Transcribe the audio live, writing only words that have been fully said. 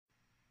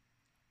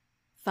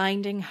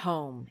Finding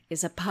Home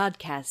is a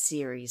podcast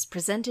series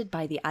presented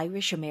by the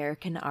Irish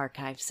American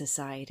Archives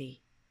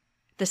Society.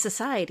 The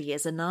Society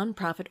is a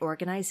non-profit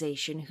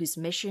organization whose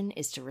mission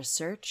is to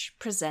research,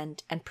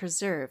 present, and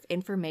preserve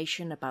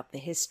information about the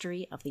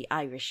history of the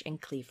Irish in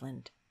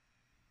Cleveland.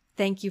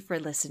 Thank you for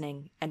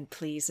listening, and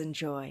please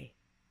enjoy.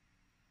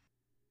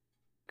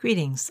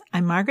 Greetings,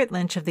 I'm Margaret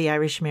Lynch of the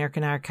Irish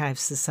American Archives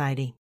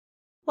Society.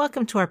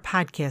 Welcome to our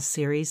podcast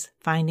series,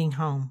 Finding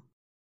Home.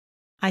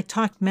 I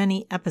talked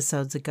many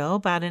episodes ago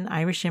about an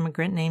Irish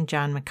immigrant named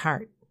John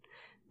McCart.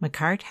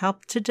 McCart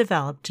helped to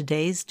develop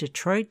today's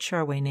Detroit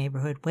Shoreway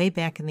neighborhood way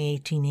back in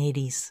the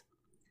 1880s.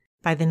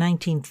 By the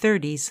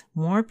 1930s,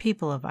 more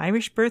people of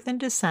Irish birth and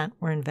descent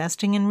were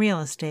investing in real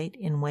estate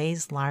in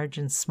ways large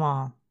and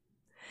small.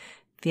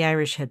 The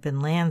Irish had been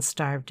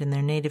land-starved in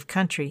their native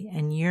country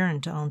and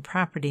yearned to own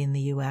property in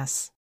the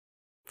U.S.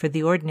 For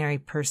the ordinary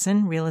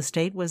person, real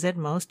estate was at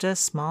most a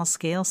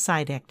small-scale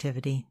side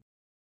activity.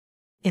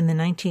 In the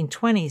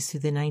 1920s through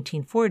the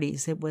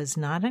 1940s, it was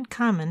not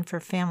uncommon for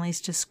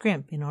families to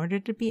scrimp in order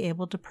to be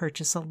able to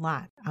purchase a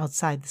lot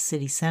outside the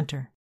city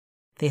center.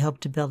 They hoped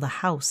to build a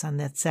house on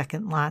that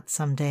second lot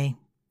someday.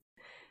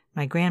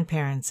 My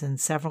grandparents and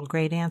several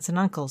great-aunts and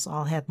uncles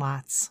all had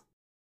lots.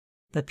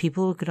 But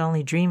people who could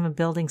only dream of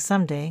building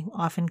someday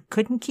often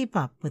couldn't keep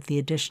up with the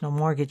additional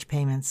mortgage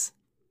payments.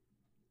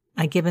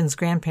 My Gibbons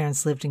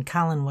grandparents lived in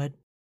Collinwood.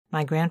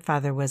 My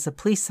grandfather was a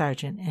police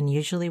sergeant and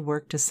usually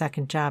worked a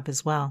second job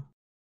as well.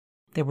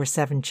 There were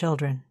 7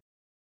 children.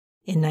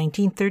 In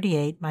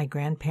 1938, my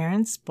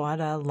grandparents bought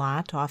a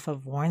lot off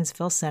of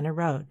Warrensville Center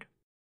Road.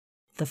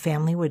 The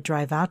family would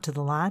drive out to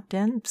the lot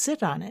and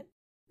sit on it,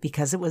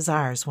 because it was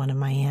ours, one of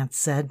my aunts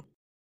said.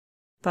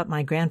 But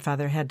my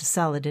grandfather had to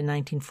sell it in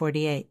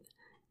 1948.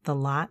 The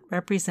lot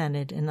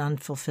represented an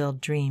unfulfilled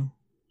dream.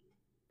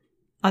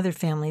 Other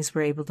families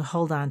were able to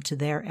hold on to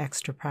their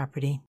extra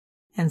property,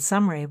 and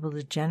some were able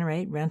to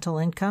generate rental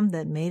income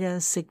that made a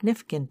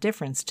significant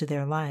difference to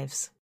their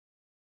lives.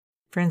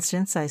 For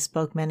instance, I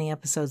spoke many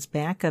episodes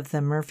back of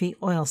the Murphy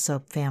oil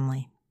soap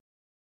family.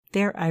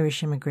 Their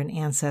Irish immigrant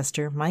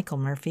ancestor, Michael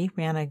Murphy,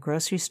 ran a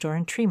grocery store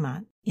in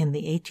Tremont in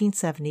the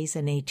 1870s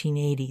and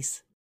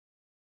 1880s.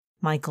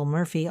 Michael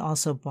Murphy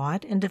also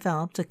bought and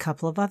developed a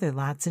couple of other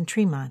lots in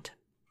Tremont.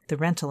 The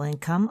rental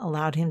income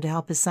allowed him to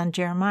help his son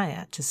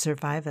Jeremiah to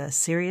survive a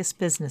serious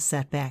business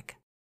setback.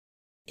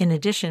 In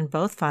addition,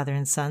 both father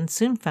and son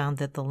soon found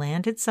that the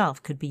land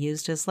itself could be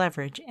used as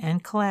leverage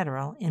and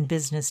collateral in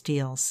business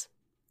deals.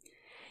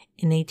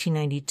 In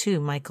 1892,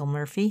 Michael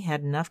Murphy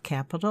had enough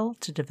capital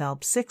to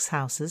develop 6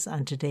 houses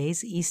on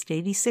today's East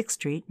 86th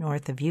Street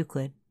north of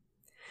Euclid.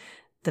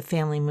 The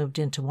family moved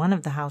into one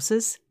of the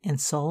houses and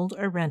sold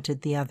or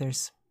rented the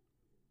others.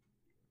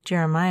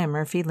 Jeremiah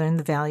Murphy learned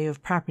the value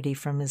of property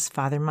from his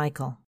father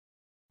Michael.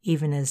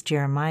 Even as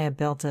Jeremiah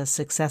built a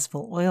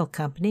successful oil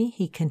company,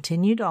 he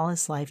continued all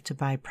his life to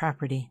buy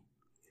property.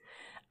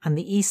 On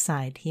the east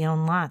side, he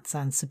owned lots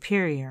on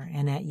Superior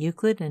and at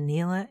Euclid and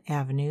Neela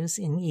Avenues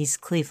in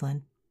East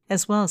Cleveland,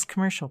 as well as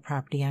commercial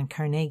property on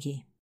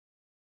Carnegie.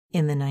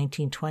 In the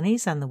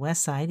 1920s, on the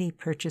west side, he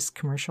purchased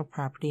commercial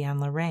property on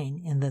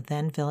Lorraine in the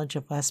then village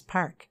of West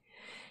Park.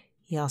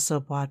 He also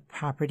bought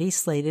property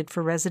slated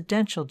for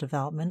residential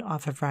development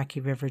off of Rocky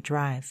River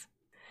Drive.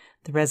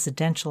 The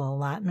residential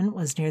allotment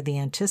was near the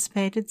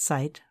anticipated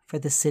site for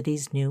the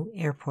city's new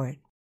airport.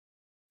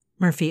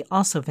 Murphy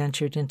also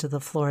ventured into the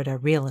Florida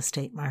real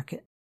estate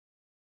market.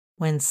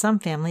 When some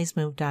families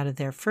moved out of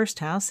their first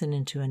house and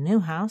into a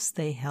new house,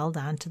 they held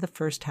on to the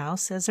first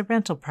house as a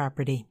rental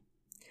property.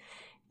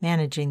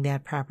 Managing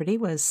that property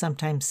was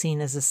sometimes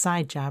seen as a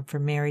side job for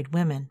married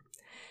women,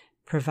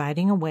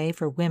 providing a way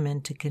for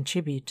women to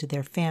contribute to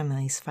their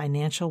family's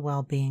financial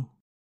well-being.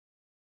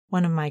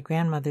 One of my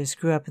grandmothers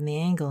grew up in the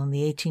Angle in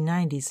the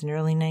 1890s and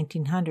early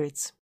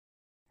 1900s.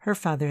 Her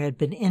father had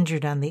been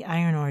injured on the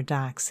iron ore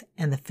docks,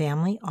 and the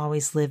family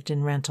always lived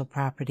in rental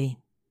property.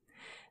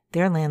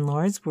 Their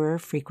landlords were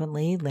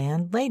frequently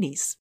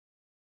landladies.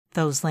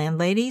 Those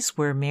landladies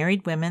were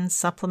married women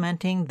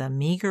supplementing the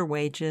meager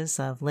wages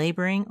of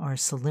laboring or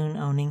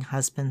saloon-owning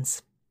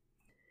husbands.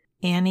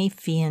 Annie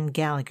Fian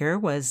Gallagher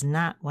was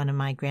not one of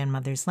my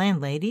grandmother's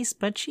landladies,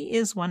 but she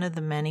is one of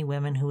the many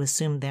women who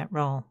assumed that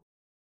role.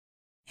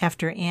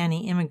 After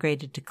Annie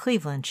immigrated to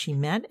Cleveland, she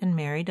met and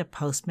married a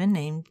postman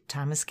named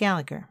Thomas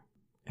Gallagher.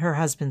 Her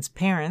husband's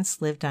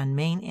parents lived on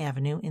Main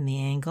Avenue in the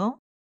Angle,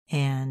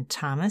 and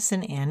Thomas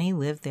and Annie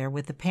lived there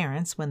with the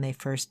parents when they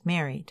first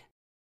married.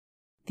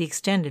 The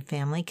extended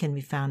family can be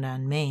found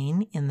on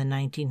Main in the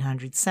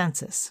 1900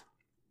 census.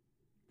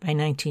 By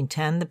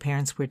 1910, the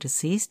parents were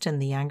deceased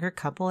and the younger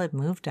couple had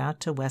moved out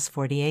to West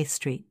 48th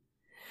Street.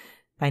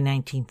 By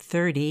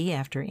 1930,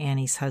 after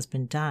Annie's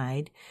husband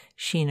died,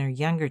 she and her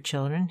younger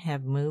children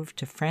have moved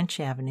to French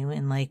Avenue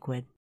in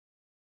Lakewood.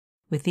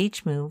 With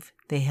each move,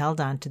 they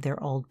held on to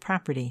their old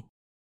property.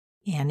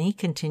 Annie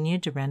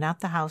continued to rent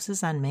out the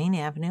houses on Main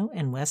Avenue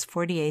and West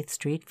 48th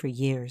Street for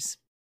years.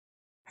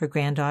 Her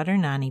granddaughter,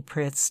 Nani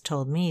Pritz,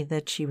 told me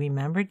that she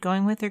remembered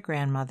going with her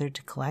grandmother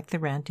to collect the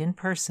rent in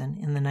person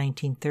in the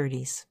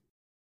 1930s.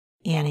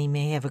 Annie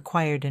may have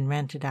acquired and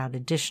rented out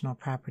additional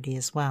property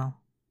as well.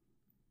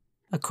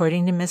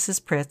 According to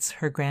Mrs. Pritz,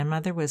 her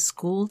grandmother was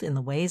schooled in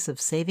the ways of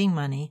saving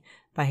money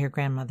by her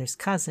grandmother's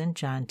cousin,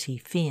 John T.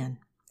 Feehan.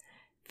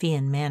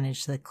 Feehan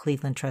managed the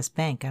Cleveland Trust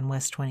Bank on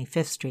West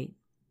 25th Street.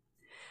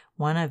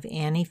 One of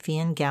Annie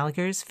Feehan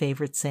Gallagher's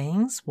favorite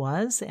sayings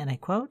was, and I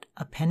quote,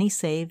 "A penny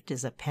saved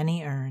is a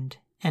penny earned,"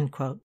 end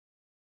quote.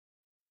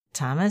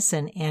 Thomas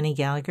and Annie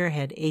Gallagher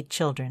had 8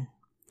 children.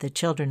 The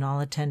children all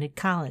attended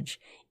college,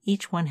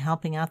 each one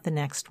helping out the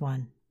next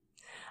one.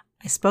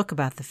 I spoke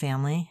about the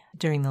family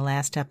during the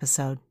last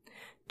episode.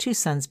 2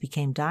 sons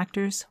became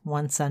doctors,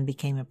 1 son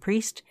became a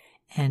priest,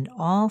 and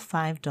all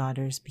 5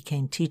 daughters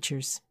became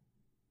teachers.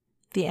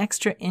 The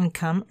extra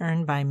income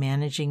earned by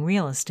managing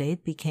real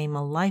estate became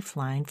a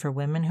lifeline for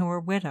women who were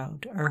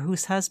widowed or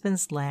whose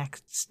husbands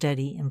lacked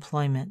steady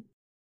employment.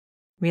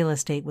 Real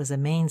estate was a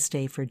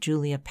mainstay for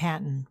Julia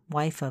Patton,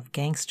 wife of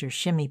gangster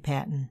Shimmy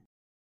Patton.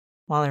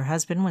 While her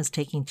husband was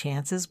taking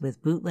chances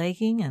with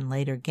bootlegging and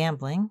later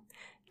gambling,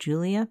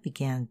 Julia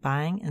began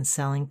buying and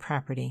selling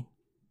property.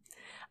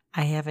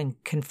 I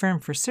haven't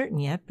confirmed for certain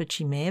yet, but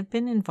she may have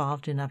been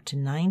involved in up to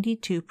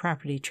 92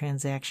 property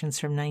transactions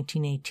from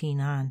 1918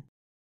 on.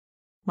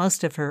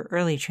 Most of her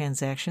early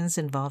transactions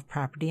involved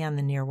property on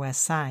the near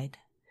West Side.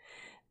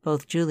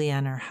 Both Julia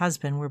and her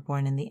husband were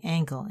born in the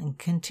Angle and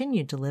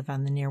continued to live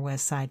on the near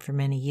West Side for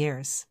many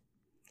years.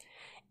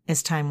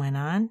 As time went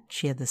on,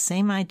 she had the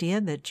same idea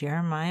that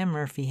Jeremiah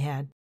Murphy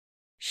had.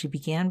 She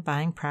began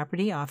buying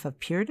property off of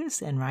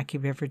Purtis and Rocky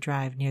River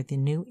Drive near the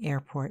new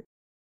airport.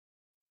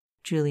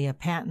 Julia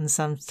Patton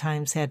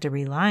sometimes had to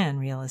rely on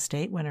real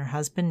estate when her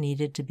husband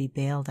needed to be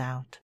bailed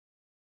out.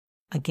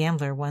 A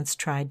gambler once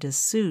tried to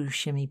sue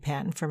Shimmy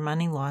Patton for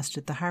money lost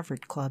at the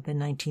Harvard Club in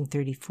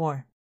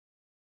 1934.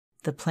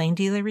 The plain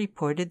dealer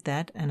reported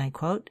that, and I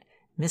quote,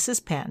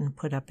 "Mrs. Patton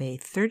put up a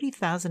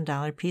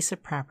 $30,000 piece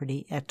of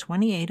property at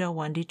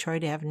 2801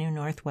 Detroit Avenue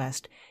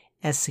Northwest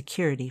as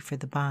security for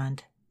the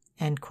bond,"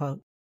 end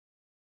quote.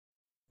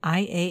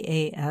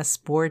 IAAS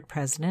board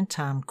president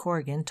Tom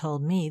Corrigan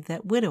told me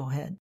that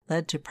widowhood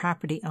led to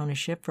property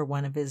ownership for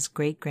one of his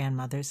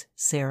great-grandmothers,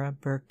 Sarah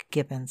Burke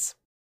Gibbons.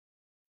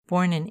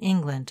 Born in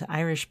England to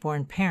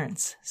Irish-born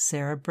parents,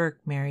 Sarah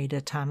Burke married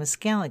a Thomas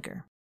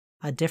Gallagher,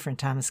 a different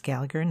Thomas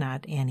Gallagher,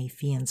 not Annie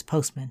Feehan's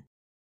postman.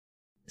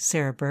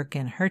 Sarah Burke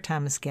and her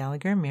Thomas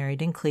Gallagher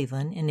married in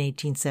Cleveland in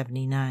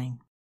 1879.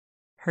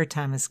 Her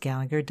Thomas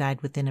Gallagher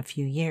died within a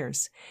few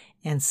years,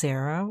 and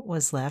Sarah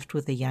was left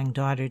with a young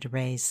daughter to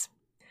raise.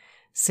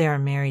 Sarah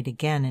married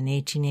again in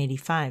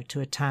 1885 to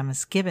a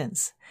Thomas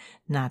Gibbons,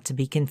 not to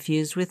be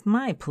confused with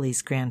my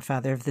police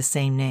grandfather of the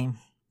same name.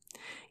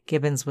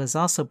 Gibbons was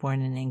also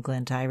born in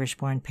England to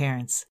Irish-born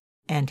parents,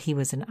 and he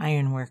was an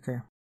iron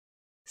worker.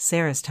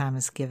 Sarah's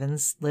Thomas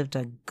Gibbons lived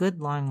a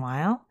good long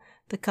while.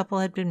 The couple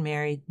had been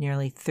married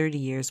nearly 30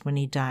 years when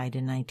he died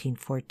in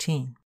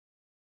 1914.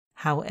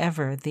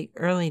 However, the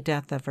early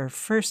death of her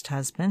first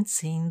husband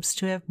seems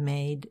to have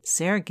made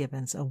Sarah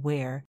Gibbons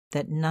aware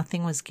that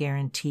nothing was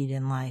guaranteed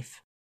in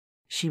life.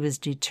 She was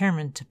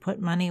determined to put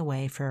money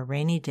away for a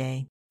rainy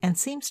day and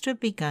seems to have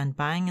begun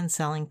buying and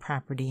selling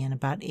property in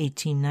about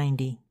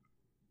 1890.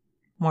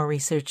 More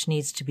research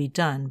needs to be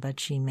done, but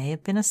she may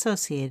have been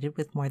associated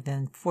with more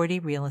than 40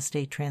 real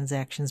estate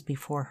transactions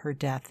before her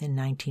death in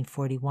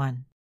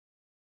 1941.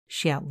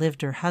 She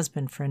outlived her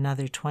husband for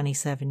another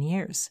 27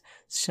 years,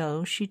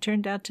 so she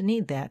turned out to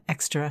need that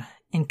extra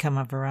income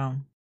of her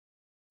own.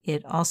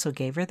 It also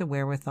gave her the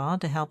wherewithal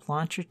to help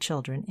launch her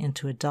children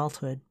into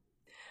adulthood.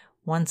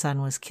 One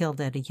son was killed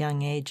at a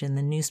young age in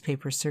the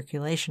newspaper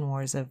circulation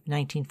wars of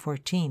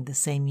 1914, the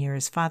same year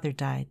his father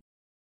died.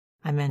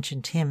 I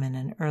mentioned him in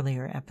an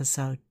earlier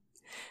episode.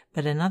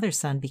 But another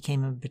son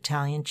became a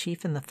battalion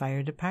chief in the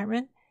fire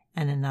department,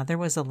 and another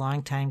was a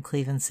longtime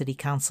Cleveland city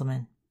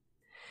councilman.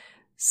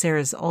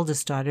 Sarah's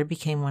oldest daughter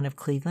became one of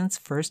Cleveland's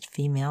first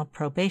female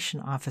probation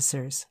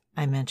officers.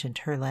 I mentioned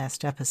her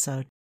last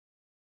episode.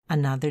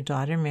 Another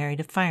daughter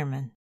married a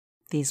fireman.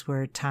 These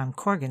were Tom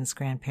Corrigan's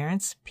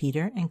grandparents,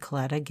 Peter and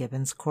Coletta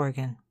Gibbons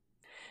Corrigan.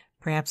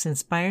 Perhaps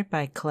inspired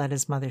by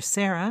Coletta's mother,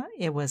 Sarah,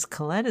 it was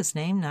Coletta's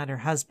name, not her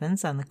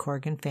husband's, on the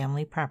Corrigan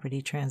family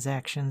property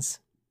transactions.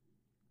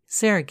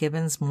 Sarah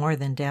Gibbons more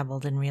than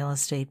dabbled in real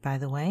estate, by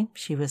the way.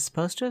 She was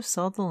supposed to have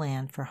sold the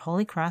land for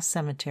Holy Cross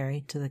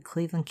Cemetery to the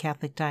Cleveland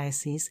Catholic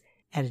Diocese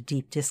at a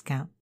deep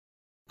discount.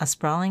 A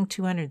sprawling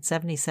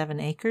 277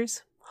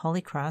 acres,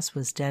 Holy Cross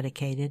was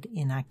dedicated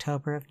in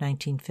October of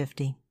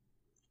 1950.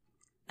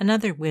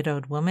 Another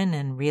widowed woman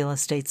and real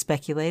estate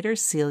speculator,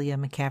 Celia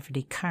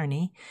McCafferty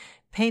Carney,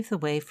 paved the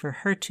way for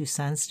her 2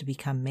 sons to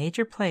become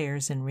major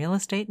players in real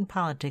estate and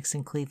politics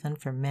in Cleveland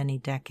for many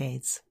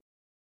decades.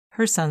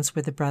 Her sons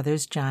were the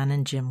brothers John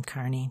and Jim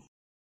Carney.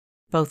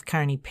 Both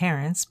Carney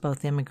parents,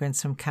 both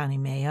immigrants from County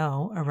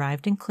Mayo,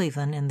 arrived in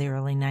Cleveland in the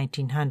early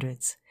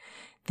 1900s.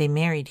 They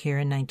married here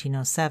in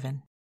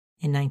 1907.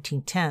 In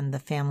 1910, the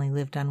family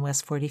lived on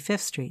West 45th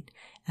Street,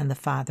 and the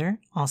father,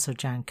 also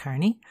John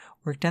Carney,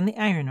 worked on the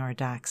iron ore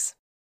docks.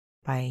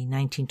 By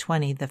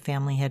 1920, the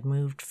family had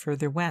moved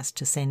further west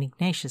to St.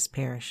 Ignatius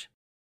Parish.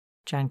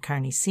 John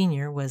Carney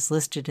Sr. was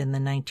listed in the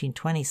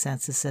 1920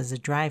 census as a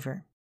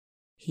driver.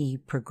 He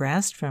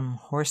progressed from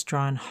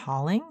horse-drawn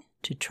hauling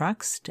to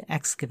trucks to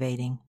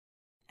excavating,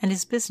 and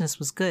his business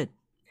was good.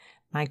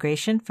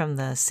 Migration from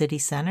the city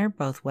center,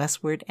 both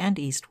westward and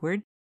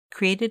eastward,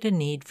 created a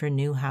need for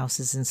new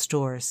houses and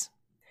stores.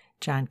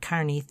 John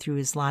Carney threw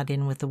his lot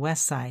in with the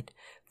West Side,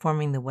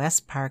 forming the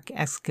West Park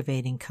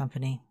Excavating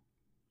Company.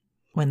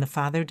 When the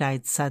father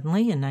died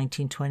suddenly in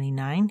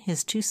 1929,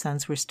 his two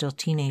sons were still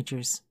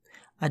teenagers.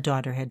 A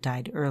daughter had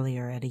died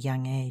earlier at a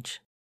young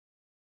age.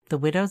 The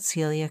widowed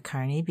Celia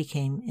Carney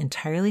became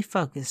entirely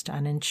focused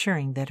on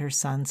ensuring that her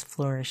sons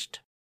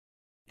flourished.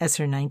 As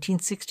her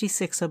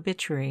 1966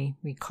 obituary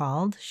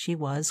recalled, she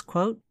was,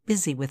 quote,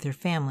 busy with her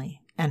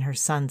family and her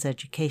son's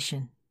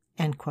education,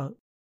 end quote.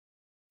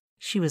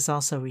 She was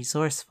also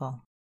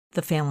resourceful.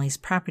 The family's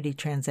property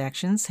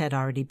transactions had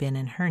already been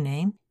in her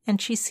name, and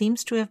she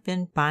seems to have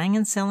been buying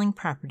and selling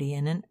property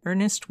in an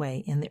earnest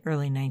way in the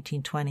early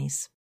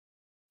 1920s.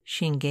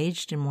 She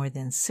engaged in more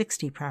than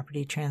 60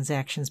 property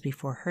transactions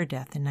before her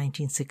death in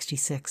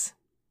 1966.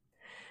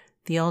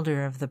 The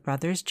older of the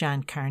brothers,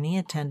 John Carney,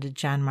 attended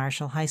John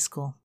Marshall High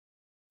School.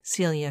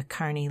 Celia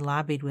Carney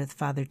lobbied with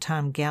Father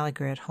Tom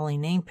Gallagher at Holy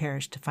Name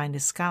Parish to find a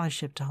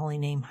scholarship to Holy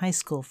Name High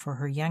School for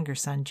her younger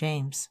son,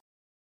 James.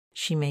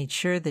 She made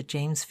sure that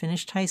James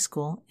finished high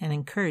school and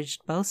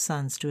encouraged both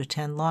sons to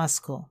attend law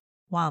school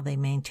while they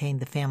maintained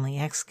the family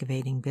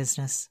excavating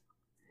business.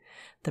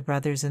 The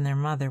brothers and their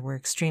mother were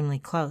extremely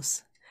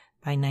close.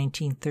 By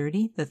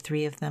 1930, the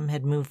three of them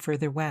had moved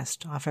further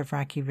west off of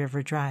Rocky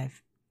River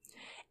Drive.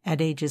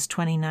 At ages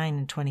 29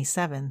 and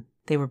 27,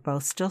 they were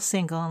both still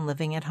single and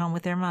living at home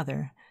with their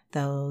mother,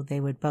 though they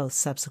would both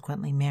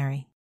subsequently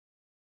marry.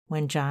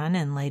 When John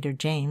and later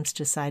James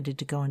decided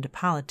to go into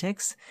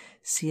politics,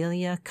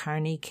 Celia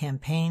Carney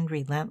campaigned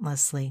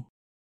relentlessly.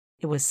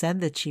 It was said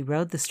that she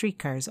rode the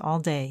streetcars all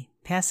day,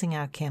 passing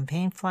out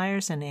campaign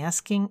flyers and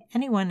asking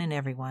anyone and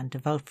everyone to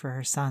vote for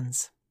her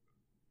sons.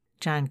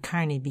 John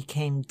Carney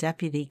became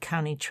deputy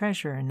county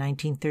treasurer in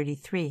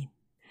 1933.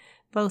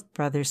 Both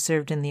brothers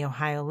served in the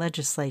Ohio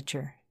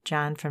legislature,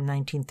 John from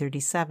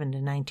 1937 to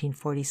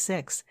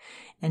 1946,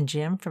 and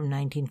Jim from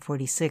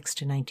 1946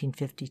 to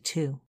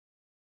 1952.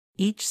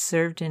 Each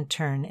served in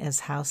turn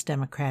as House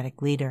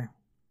Democratic leader.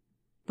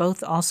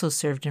 Both also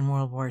served in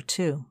World War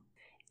II.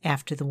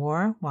 After the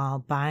war, while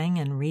buying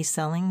and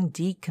reselling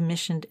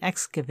decommissioned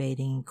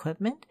excavating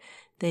equipment,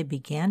 they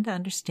began to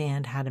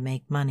understand how to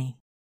make money.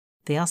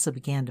 They also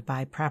began to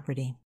buy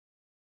property.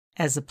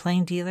 As a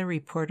Plain Dealer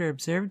reporter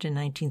observed in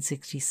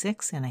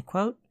 1966, and I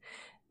quote,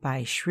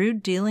 "By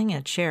shrewd dealing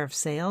at sheriff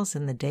sales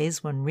in the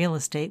days when real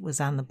estate was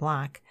on the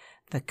block,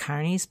 the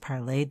Carneys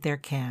parlayed their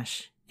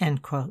cash,"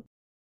 end quote.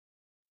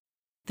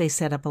 They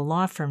set up a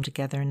law firm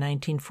together in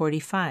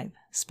 1945,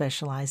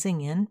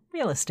 specializing in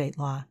real estate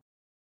law.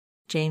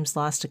 James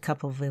lost a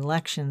couple of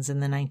elections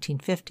in the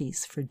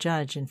 1950s for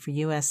judge and for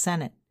U.S.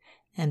 Senate,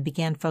 and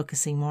began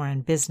focusing more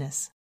on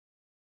business.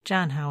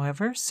 John,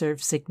 however,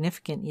 served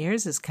significant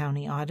years as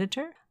county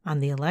auditor, on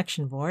the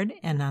election board,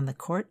 and on the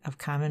Court of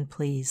Common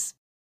Pleas.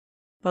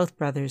 Both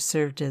brothers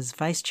served as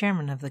vice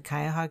chairman of the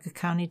Cuyahoga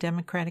County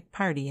Democratic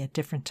Party at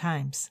different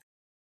times.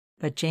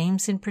 But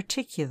James in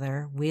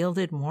particular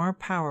wielded more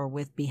power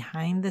with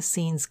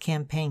behind-the-scenes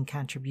campaign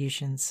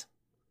contributions.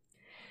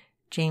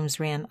 James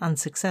ran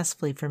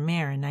unsuccessfully for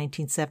mayor in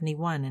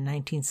 1971 and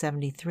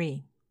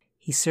 1973.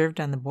 He served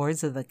on the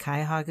boards of the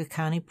Cuyahoga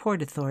County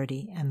Port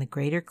Authority and the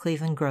Greater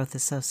Cleveland Growth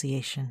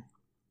Association.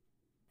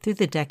 Through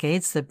the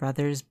decades, the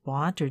brothers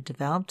bought or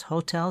developed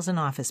hotels and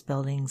office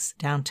buildings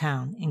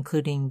downtown,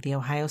 including the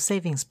Ohio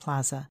Savings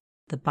Plaza,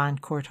 the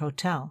Bond Court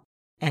Hotel,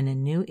 and a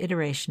new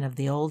iteration of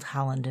the old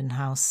Hollenden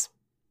House.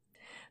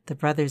 The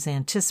brothers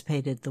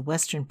anticipated the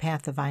western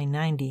path of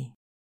I-90.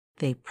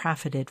 They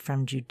profited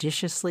from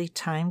judiciously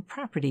timed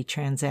property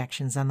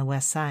transactions on the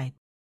west side.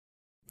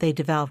 They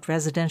developed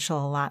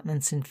residential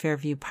allotments in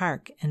Fairview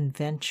Park and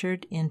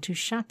ventured into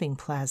shopping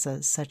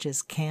plazas such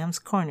as Cam's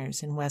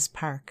Corners in West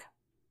Park.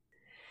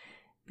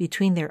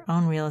 Between their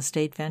own real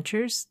estate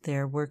ventures,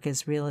 their work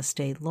as real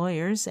estate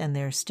lawyers, and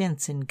their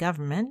stints in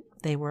government,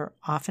 they were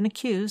often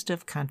accused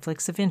of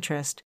conflicts of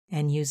interest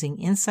and using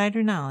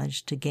insider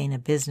knowledge to gain a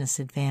business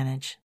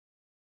advantage.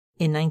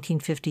 In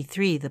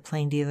 1953, the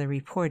Plain Dealer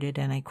reported,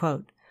 and I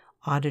quote,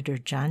 "Auditor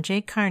John J.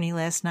 Carney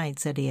last night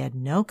said he had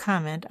no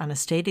comment on a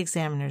state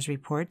examiner's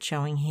report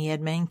showing he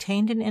had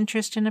maintained an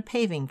interest in a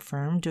paving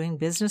firm doing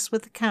business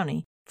with the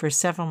county for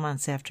several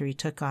months after he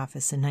took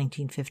office in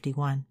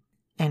 1951."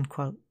 End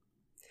quote.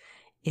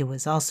 It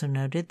was also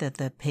noted that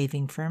the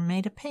paving firm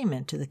made a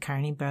payment to the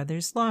Carney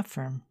brothers law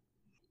firm.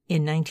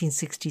 In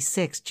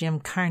 1966, Jim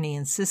Carney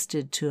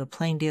insisted to a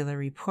Plain Dealer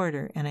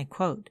reporter, and I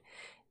quote,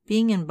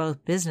 "Being in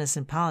both business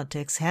and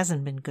politics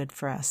hasn't been good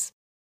for us.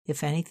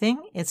 If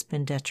anything, it's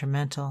been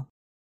detrimental.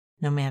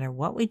 No matter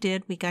what we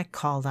did, we got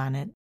called on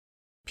it.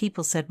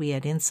 People said we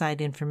had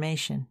inside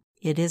information.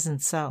 It isn't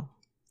so."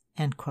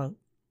 End quote.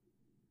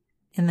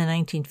 In the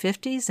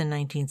 1950s and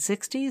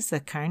 1960s, the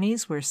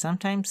Carneys were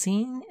sometimes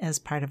seen as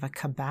part of a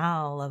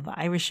cabal of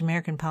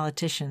Irish-American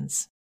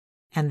politicians,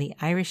 and the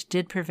Irish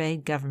did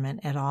pervade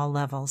government at all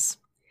levels.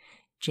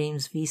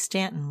 James V.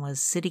 Stanton was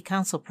city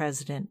council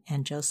president,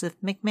 and Joseph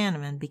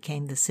McManaman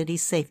became the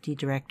city's safety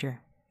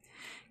director.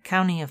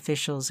 County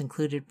officials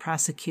included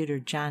Prosecutor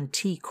John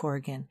T.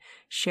 Corrigan,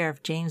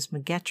 Sheriff James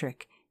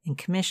McGetrick, and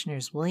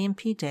Commissioners William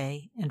P.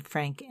 Day and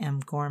Frank M.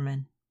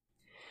 Gorman.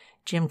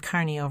 Jim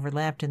Carney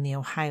overlapped in the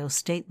Ohio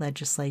State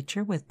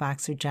Legislature with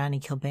boxer Johnny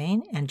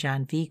Kilbane and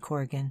John V.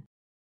 Corrigan.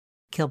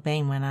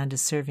 Kilbane went on to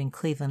serve in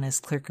Cleveland as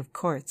clerk of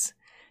courts.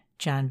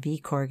 John V.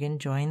 Corrigan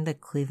joined the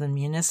Cleveland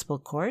Municipal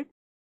Court,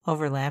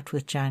 overlapped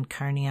with John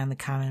Carney on the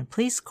Common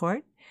Pleas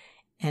Court,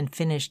 and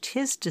finished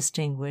his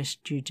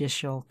distinguished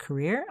judicial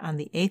career on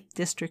the 8th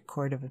District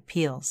Court of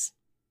Appeals.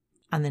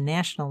 On the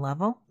national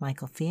level,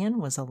 Michael Feehan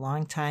was a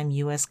longtime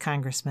U.S.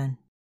 congressman.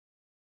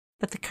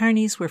 But the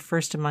Carneys were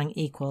first among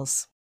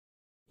equals.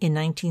 In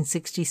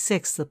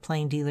 1966, the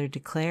Plain Dealer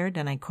declared,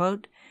 and I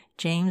quote,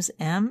 "James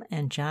M.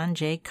 and John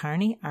J.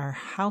 Carney are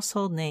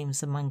household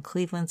names among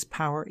Cleveland's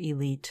power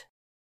elite.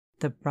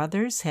 The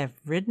brothers have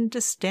ridden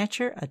to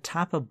stature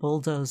atop a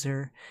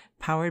bulldozer,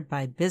 powered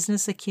by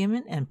business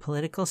acumen and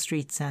political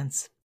street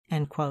sense."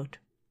 End quote.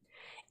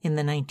 In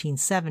the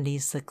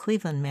 1970s, the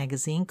Cleveland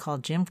magazine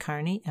called Jim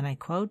Carney, and I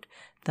quote,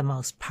 "the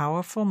most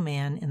powerful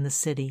man in the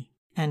city."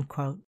 End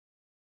quote.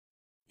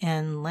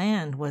 And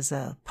land was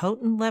a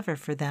potent lever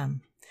for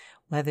them,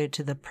 whether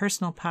to the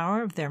personal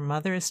power of their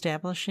mother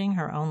establishing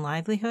her own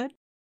livelihood,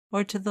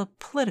 or to the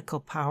political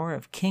power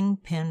of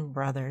kingpin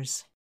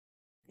brothers.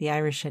 The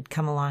Irish had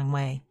come a long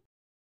way.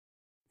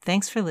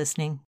 Thanks for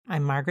listening.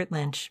 I'm Margaret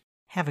Lynch.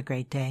 Have a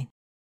great day.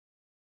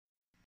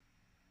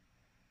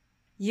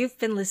 You've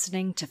been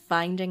listening to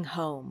Finding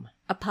Home,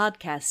 a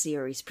podcast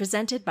series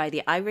presented by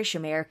the Irish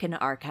American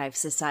Archives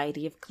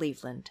Society of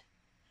Cleveland.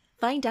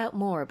 Find out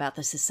more about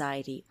the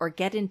Society or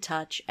get in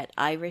touch at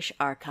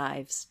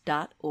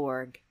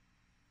irisharchives.org.